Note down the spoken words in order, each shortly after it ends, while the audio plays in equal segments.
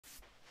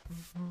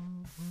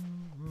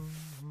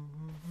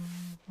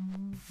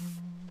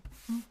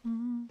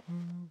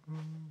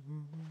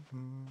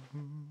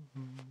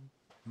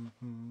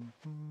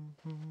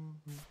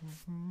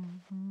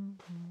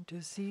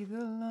To see the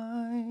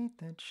light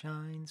that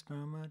shines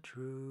from a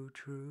true,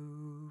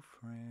 true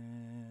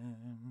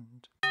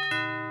friend.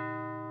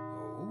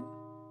 Oh,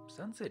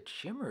 sunset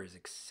shimmer is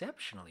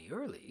exceptionally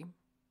early.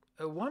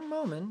 One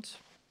moment.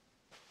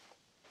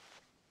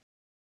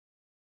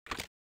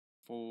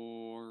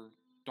 For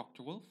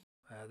Dr. Wolf?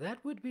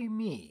 That would be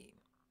me.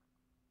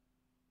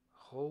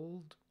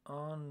 Hold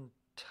on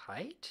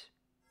tight?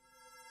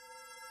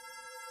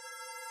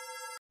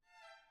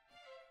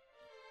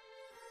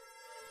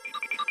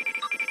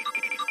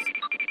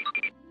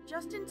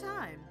 Just in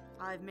time.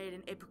 I've made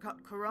an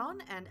apricot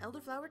couronne and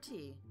elderflower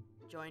tea.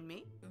 Join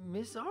me?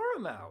 Miss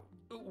Aramau,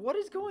 what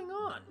is going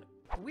on?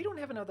 We don't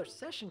have another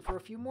session for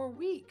a few more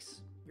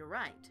weeks. You're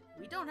right.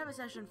 We don't have a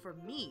session for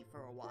me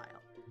for a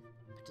while.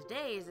 But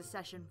today is a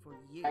session for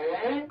you.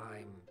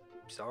 I'm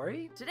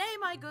sorry? Today,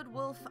 my good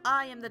wolf,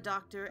 I am the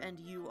doctor and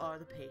you are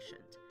the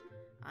patient.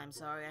 I'm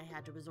sorry I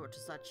had to resort to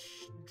such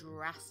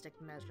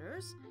drastic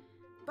measures,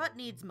 but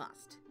needs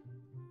must.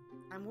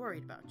 I'm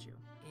worried about you.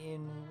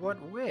 In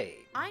what way?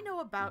 I know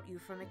about you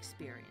from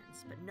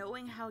experience, but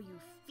knowing how you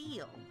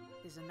feel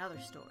is another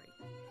story.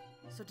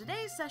 So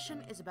today's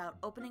session is about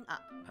opening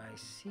up. I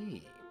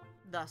see.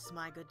 Thus,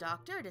 my good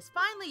doctor, it is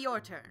finally your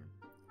turn.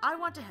 I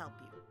want to help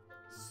you.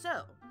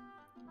 So,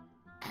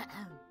 tell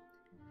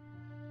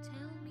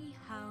me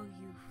how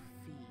you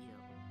feel.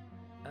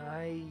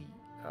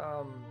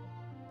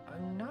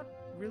 I'm not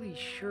really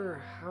sure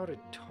how to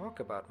talk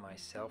about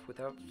myself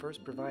without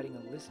first providing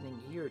a listening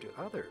ear to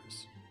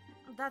others.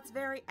 That's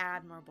very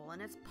admirable,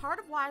 and it's part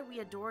of why we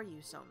adore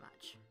you so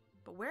much.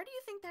 But where do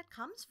you think that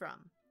comes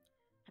from?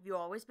 Have you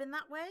always been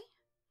that way?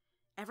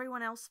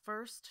 Everyone else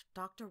first,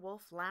 Dr.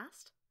 Wolf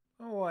last?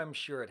 Oh, I'm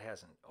sure it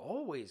hasn't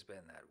always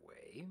been that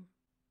way.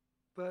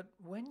 But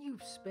when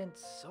you've spent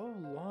so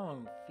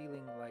long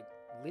feeling like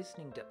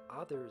listening to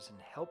others and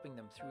helping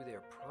them through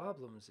their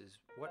problems is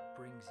what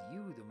brings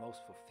you the most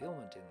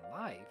fulfillment in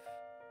life,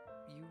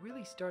 you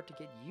really start to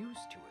get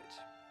used to it.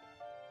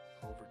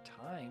 Over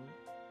time,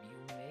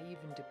 you may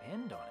even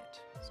depend on it.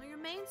 So your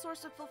main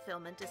source of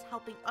fulfillment is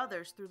helping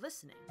others through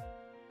listening.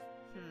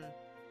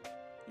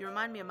 You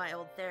remind me of my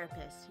old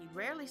therapist. He'd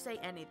rarely say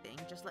anything,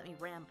 just let me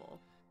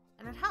ramble.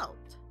 And it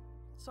helped.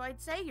 So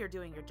I'd say you're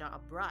doing your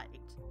job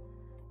right.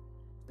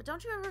 But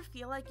don't you ever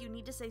feel like you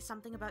need to say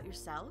something about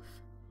yourself?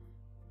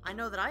 I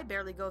know that I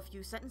barely go a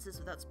few sentences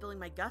without spilling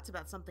my guts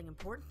about something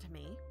important to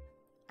me.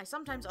 I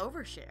sometimes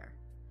overshare.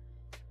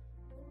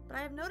 But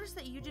I have noticed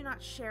that you do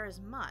not share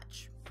as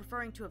much,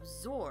 preferring to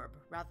absorb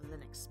rather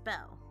than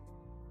expel.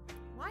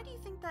 Why do you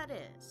think that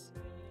is?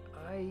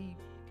 I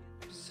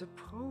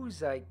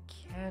suppose I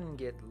can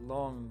get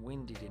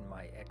long-winded in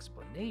my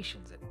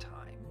explanations at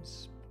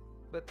times,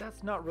 but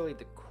that's not really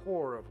the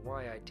core of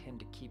why I tend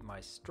to keep my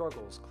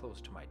struggles close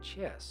to my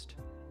chest.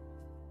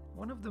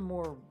 One of the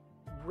more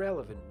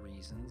relevant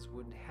reasons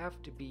would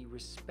have to be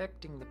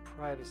respecting the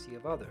privacy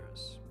of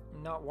others,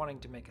 not wanting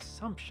to make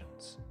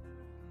assumptions.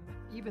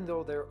 Even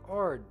though there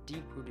are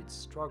deep-rooted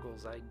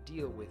struggles I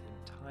deal with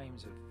in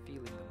times of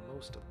feeling the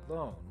most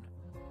alone,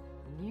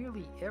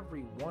 nearly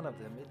every one of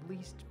them at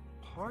least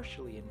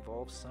partially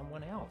involves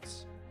someone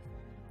else.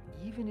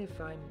 Even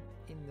if I'm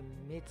in the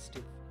midst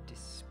of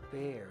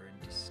despair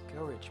and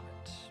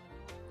discouragement,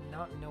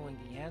 not knowing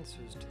the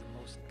answers to the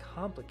most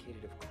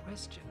complicated of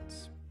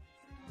questions,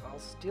 I'll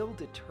still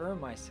deter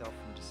myself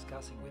from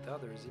discussing with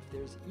others if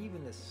there's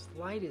even the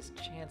slightest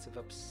chance of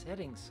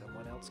upsetting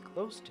someone else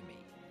close to me.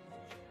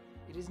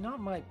 It is not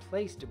my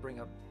place to bring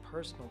up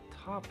personal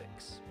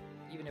topics,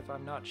 even if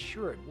I'm not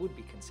sure it would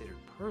be considered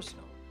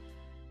personal.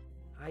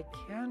 I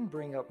can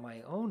bring up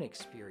my own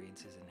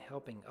experiences in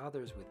helping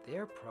others with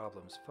their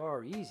problems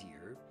far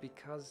easier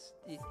because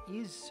it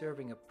is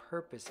serving a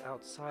purpose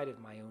outside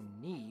of my own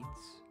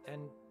needs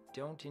and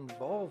don't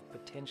involve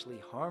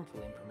potentially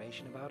harmful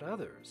information about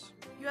others.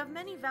 You have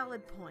many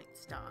valid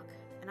points, Doc,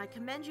 and I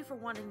commend you for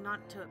wanting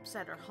not to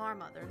upset or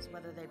harm others,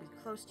 whether they be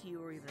close to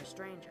you or even a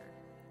stranger.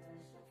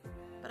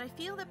 But I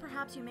feel that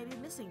perhaps you may be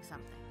missing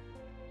something.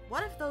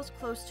 What if those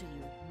close to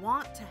you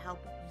want to help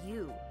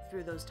you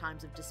through those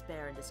times of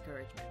despair and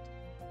discouragement?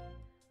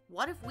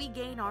 What if we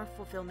gain our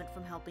fulfillment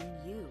from helping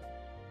you?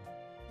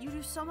 You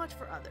do so much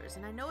for others,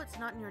 and I know it's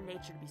not in your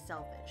nature to be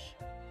selfish.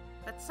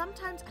 But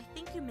sometimes I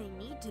think you may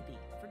need to be,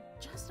 for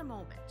just a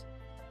moment.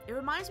 It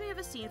reminds me of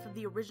a scene from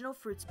the original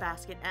Fruits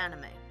Basket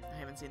anime. I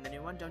haven't seen the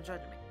new one, don't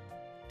judge me.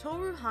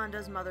 Toru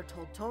Honda's mother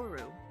told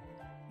Toru,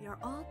 "We are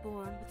all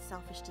born with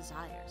selfish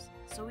desires,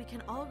 so we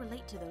can all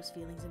relate to those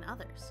feelings in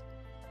others.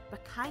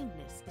 But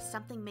kindness is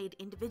something made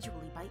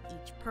individually by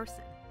each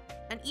person."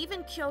 And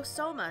even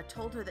Kyo-Soma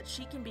told her that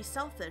she can be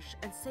selfish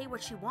and say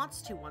what she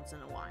wants to once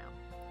in a while.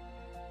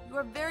 You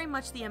are very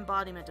much the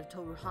embodiment of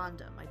Toru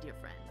Honda, my dear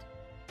friend.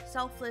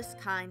 Selfless,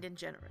 kind, and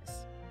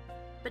generous.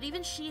 But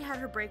even she had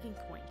her breaking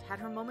point, had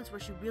her moments where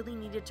she really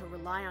needed to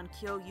rely on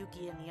Kyo,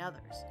 Yuki, and the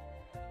others.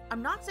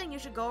 I'm not saying you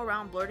should go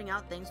around blurting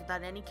out things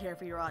without any care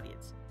for your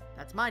audience.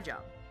 That's my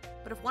job.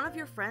 But if one of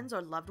your friends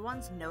or loved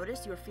ones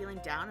notice you are feeling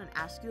down and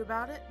ask you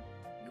about it,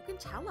 you can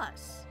tell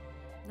us.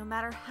 No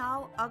matter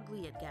how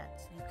ugly it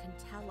gets, you can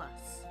tell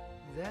us.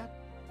 That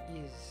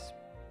is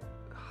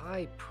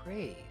high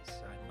praise,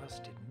 I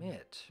must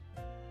admit.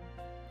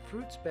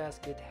 Fruits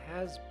Basket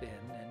has been,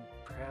 and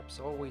perhaps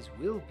always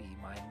will be,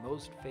 my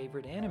most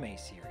favorite anime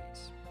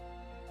series.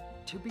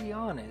 To be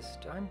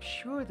honest, I'm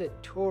sure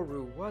that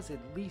Toru was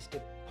at least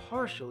a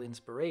partial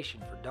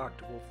inspiration for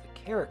Dr. Wolf the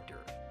character,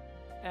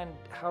 and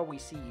how we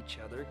see each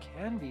other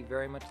can be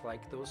very much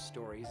like those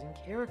stories and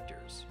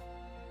characters.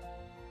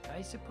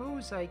 I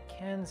suppose I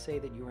can say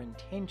that your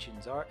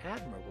intentions are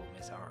admirable,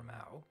 Miss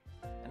Aramau,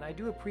 and I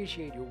do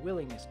appreciate your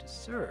willingness to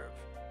serve.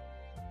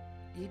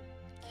 It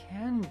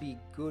can be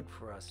good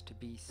for us to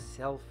be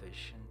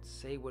selfish and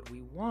say what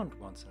we want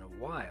once in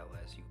a while,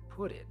 as you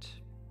put it.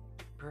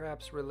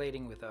 Perhaps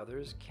relating with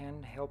others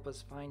can help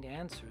us find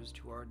answers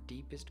to our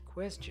deepest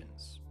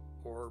questions,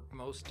 or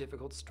most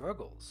difficult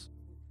struggles.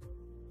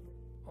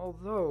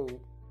 Although,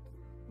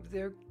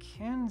 there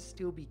can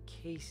still be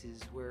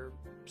cases where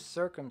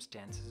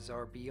circumstances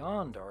are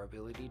beyond our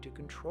ability to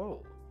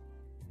control,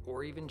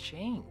 or even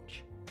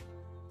change.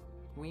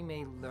 We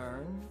may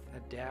learn,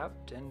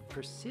 adapt, and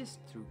persist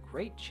through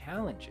great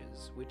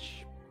challenges,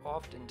 which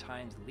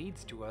oftentimes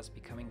leads to us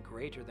becoming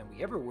greater than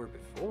we ever were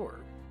before.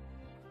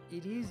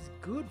 It is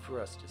good for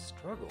us to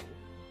struggle,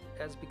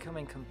 as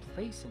becoming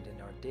complacent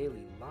in our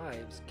daily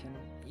lives can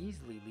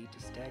easily lead to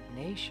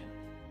stagnation.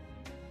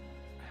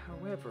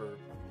 However,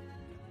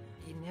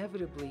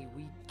 inevitably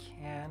we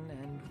can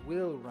and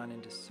will run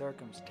into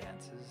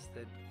circumstances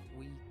that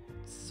we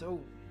so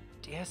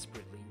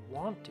desperately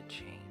want to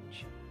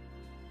change,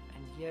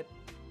 and yet,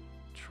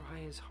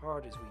 try as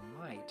hard as we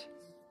might,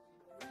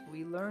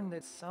 we learn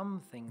that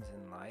some things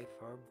in life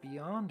are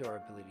beyond our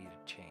ability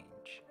to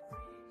change.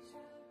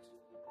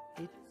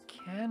 It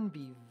can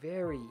be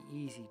very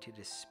easy to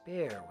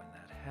despair when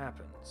that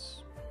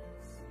happens.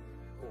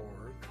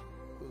 Or,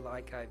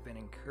 like I've been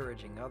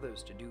encouraging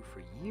others to do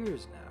for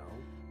years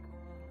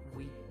now,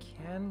 we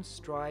can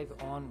strive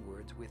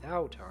onwards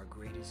without our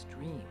greatest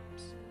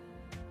dreams.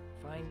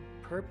 Find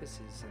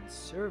purposes and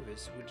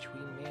service which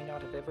we may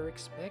not have ever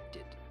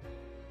expected.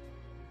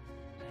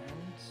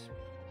 And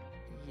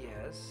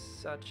yes,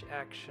 such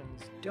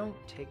actions don't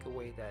take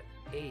away that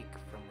ache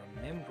from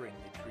remembering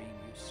the dream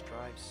you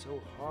strived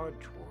so hard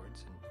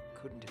towards and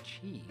couldn't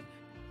achieve.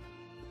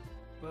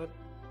 But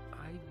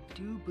I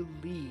do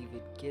believe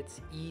it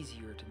gets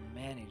easier to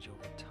manage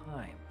over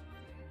time,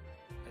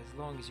 as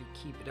long as you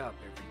keep it up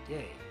every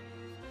day.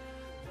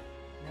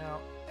 Now,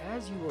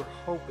 as you were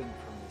hoping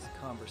from this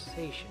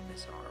conversation,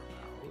 Miss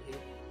Aramau, it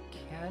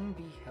can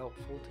be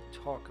helpful to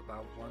talk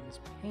about one's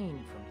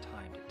pain from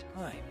time to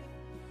time.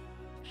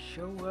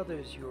 Show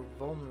others your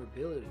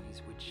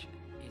vulnerabilities, which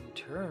in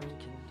turn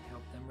can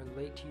help them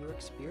relate to your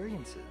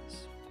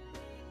experiences.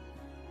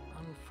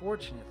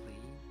 Unfortunately,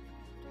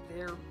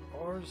 there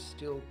are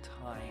still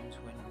times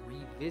when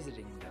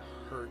revisiting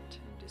the hurt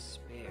and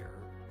despair,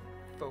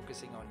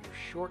 focusing on your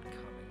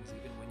shortcomings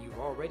even when you've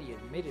already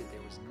admitted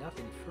there was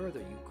nothing further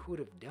you could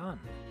have done,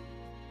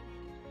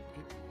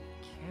 it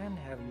can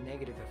have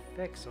negative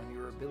effects on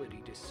your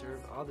ability to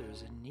serve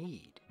others in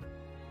need.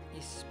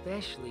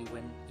 Especially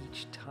when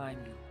each time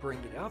you bring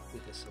it up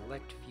with a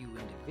select few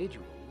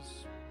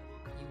individuals,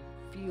 you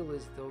feel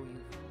as though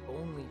you've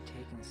only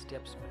taken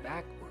steps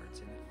backwards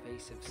in the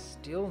face of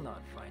still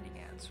not finding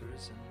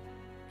answers and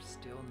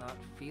still not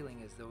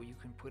feeling as though you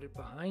can put it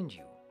behind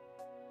you.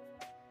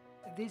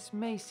 This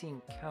may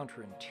seem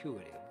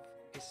counterintuitive,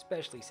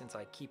 especially since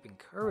I keep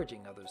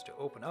encouraging others to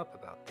open up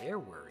about their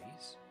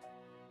worries,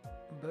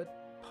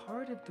 but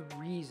part of the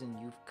reason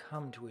you've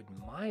come to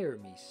admire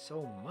me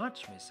so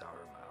much, Miss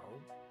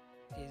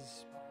Aramau,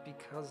 is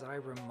because I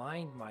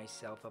remind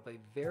myself of a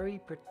very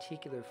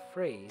particular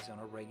phrase on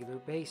a regular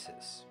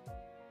basis.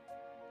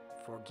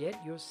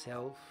 Forget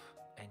yourself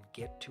and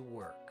get to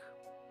work.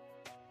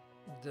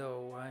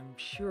 Though I'm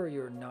sure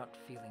you're not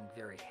feeling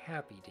very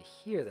happy to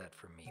hear that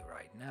from me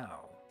right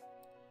now.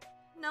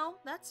 No,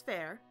 that's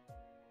fair.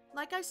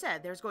 Like I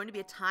said, there's going to be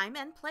a time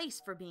and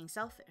place for being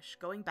selfish,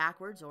 going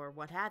backwards, or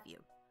what have you.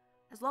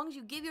 As long as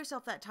you give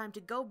yourself that time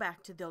to go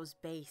back to those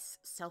base,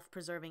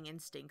 self-preserving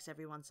instincts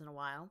every once in a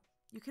while,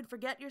 you can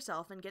forget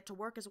yourself and get to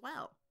work as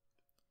well.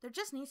 There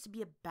just needs to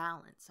be a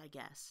balance, I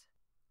guess.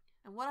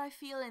 And what I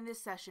feel in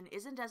this session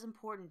isn't as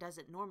important as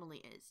it normally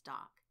is,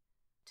 Doc.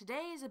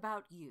 Today is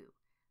about you.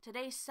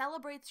 Today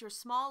celebrates your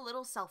small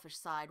little selfish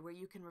side where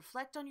you can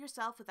reflect on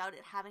yourself without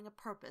it having a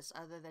purpose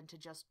other than to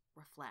just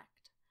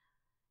reflect.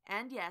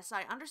 And yes,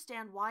 I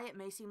understand why it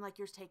may seem like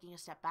you're taking a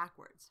step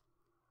backwards.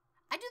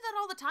 I do that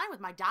all the time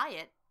with my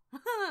diet.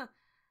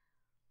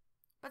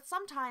 But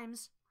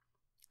sometimes,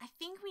 I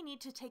think we need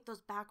to take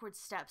those backward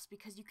steps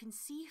because you can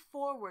see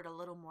forward a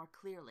little more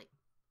clearly.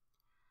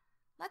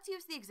 Let's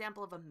use the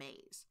example of a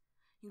maze.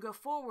 You go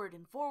forward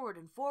and forward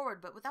and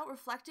forward, but without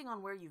reflecting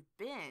on where you've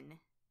been,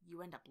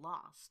 you end up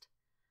lost.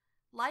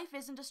 Life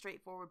isn't a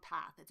straightforward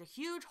path. It's a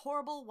huge,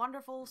 horrible,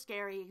 wonderful,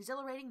 scary,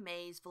 exhilarating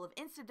maze full of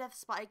instant-death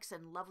spikes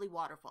and lovely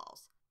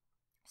waterfalls.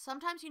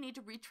 Sometimes you need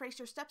to retrace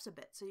your steps a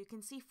bit so you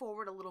can see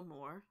forward a little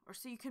more, or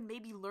so you can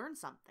maybe learn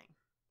something.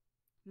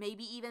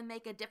 Maybe even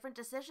make a different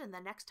decision the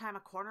next time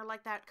a corner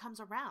like that comes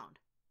around.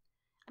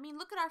 I mean,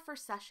 look at our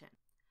first session.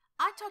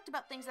 I talked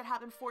about things that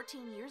happened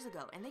 14 years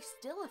ago, and they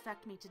still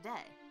affect me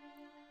today.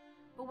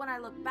 But when I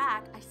look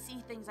back, I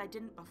see things I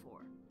didn't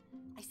before.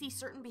 I see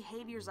certain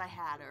behaviors I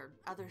had or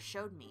others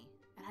showed me,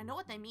 and I know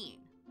what they mean.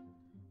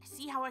 I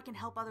see how I can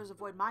help others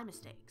avoid my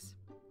mistakes.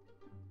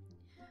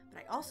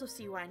 But I also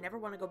see why I never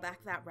want to go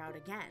back that route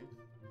again.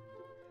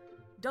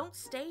 Don't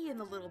stay in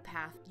the little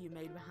path you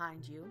made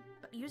behind you,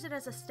 but use it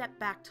as a step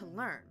back to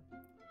learn.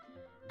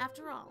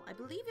 After all, I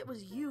believe it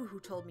was you who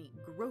told me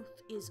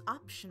growth is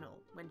optional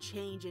when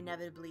change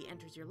inevitably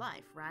enters your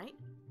life, right?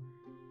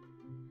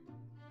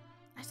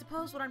 I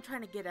suppose what I'm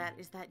trying to get at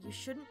is that you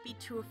shouldn't be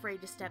too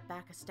afraid to step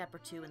back a step or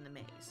two in the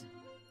maze,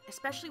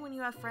 especially when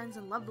you have friends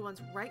and loved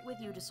ones right with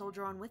you to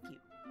soldier on with you.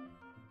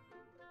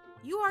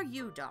 You are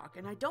you, Doc,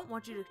 and I don't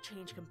want you to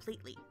change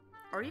completely,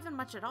 or even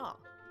much at all.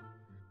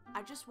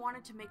 I just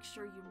wanted to make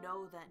sure you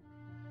know that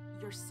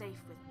you're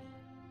safe with me,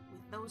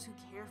 with those who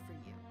care for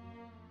you.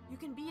 You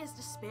can be as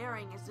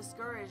despairing, as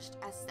discouraged,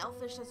 as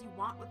selfish as you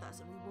want with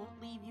us, and we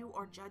won't leave you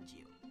or judge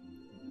you.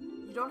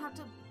 You don't have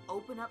to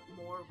open up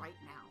more right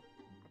now.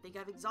 I think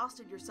I've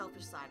exhausted your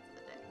selfish side for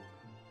the day.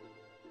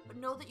 But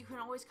know that you can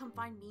always come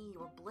find me,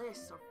 or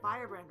Bliss, or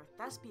Firebrand,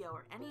 or Thespio,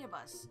 or any of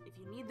us if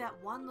you need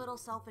that one little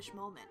selfish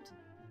moment.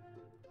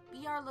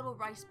 Be our little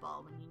rice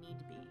ball when you need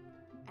to be,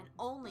 and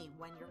only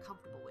when you're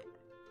comfortable with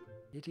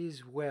it. It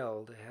is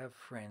well to have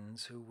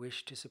friends who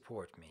wish to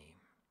support me,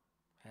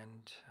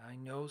 and I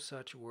know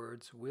such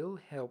words will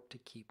help to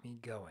keep me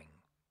going.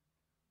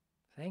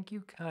 Thank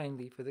you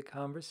kindly for the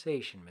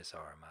conversation, Miss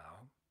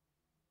Aramau.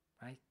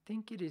 I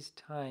think it is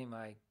time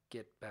I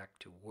get back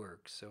to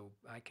work so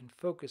I can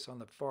focus on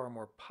the far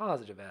more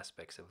positive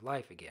aspects of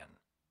life again.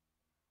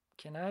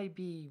 Can I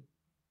be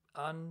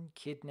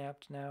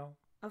unkidnapped now?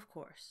 Of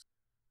course.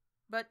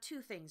 But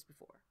 2 things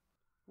before.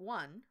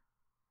 1,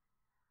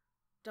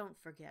 don't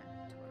forget,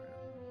 Toru.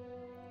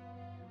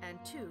 And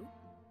 2,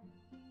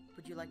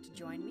 would you like to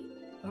join me?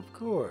 Of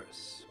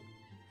course.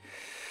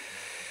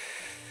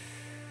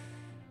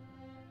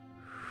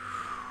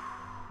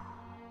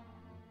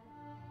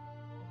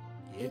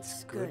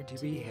 It's good to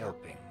be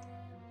helping.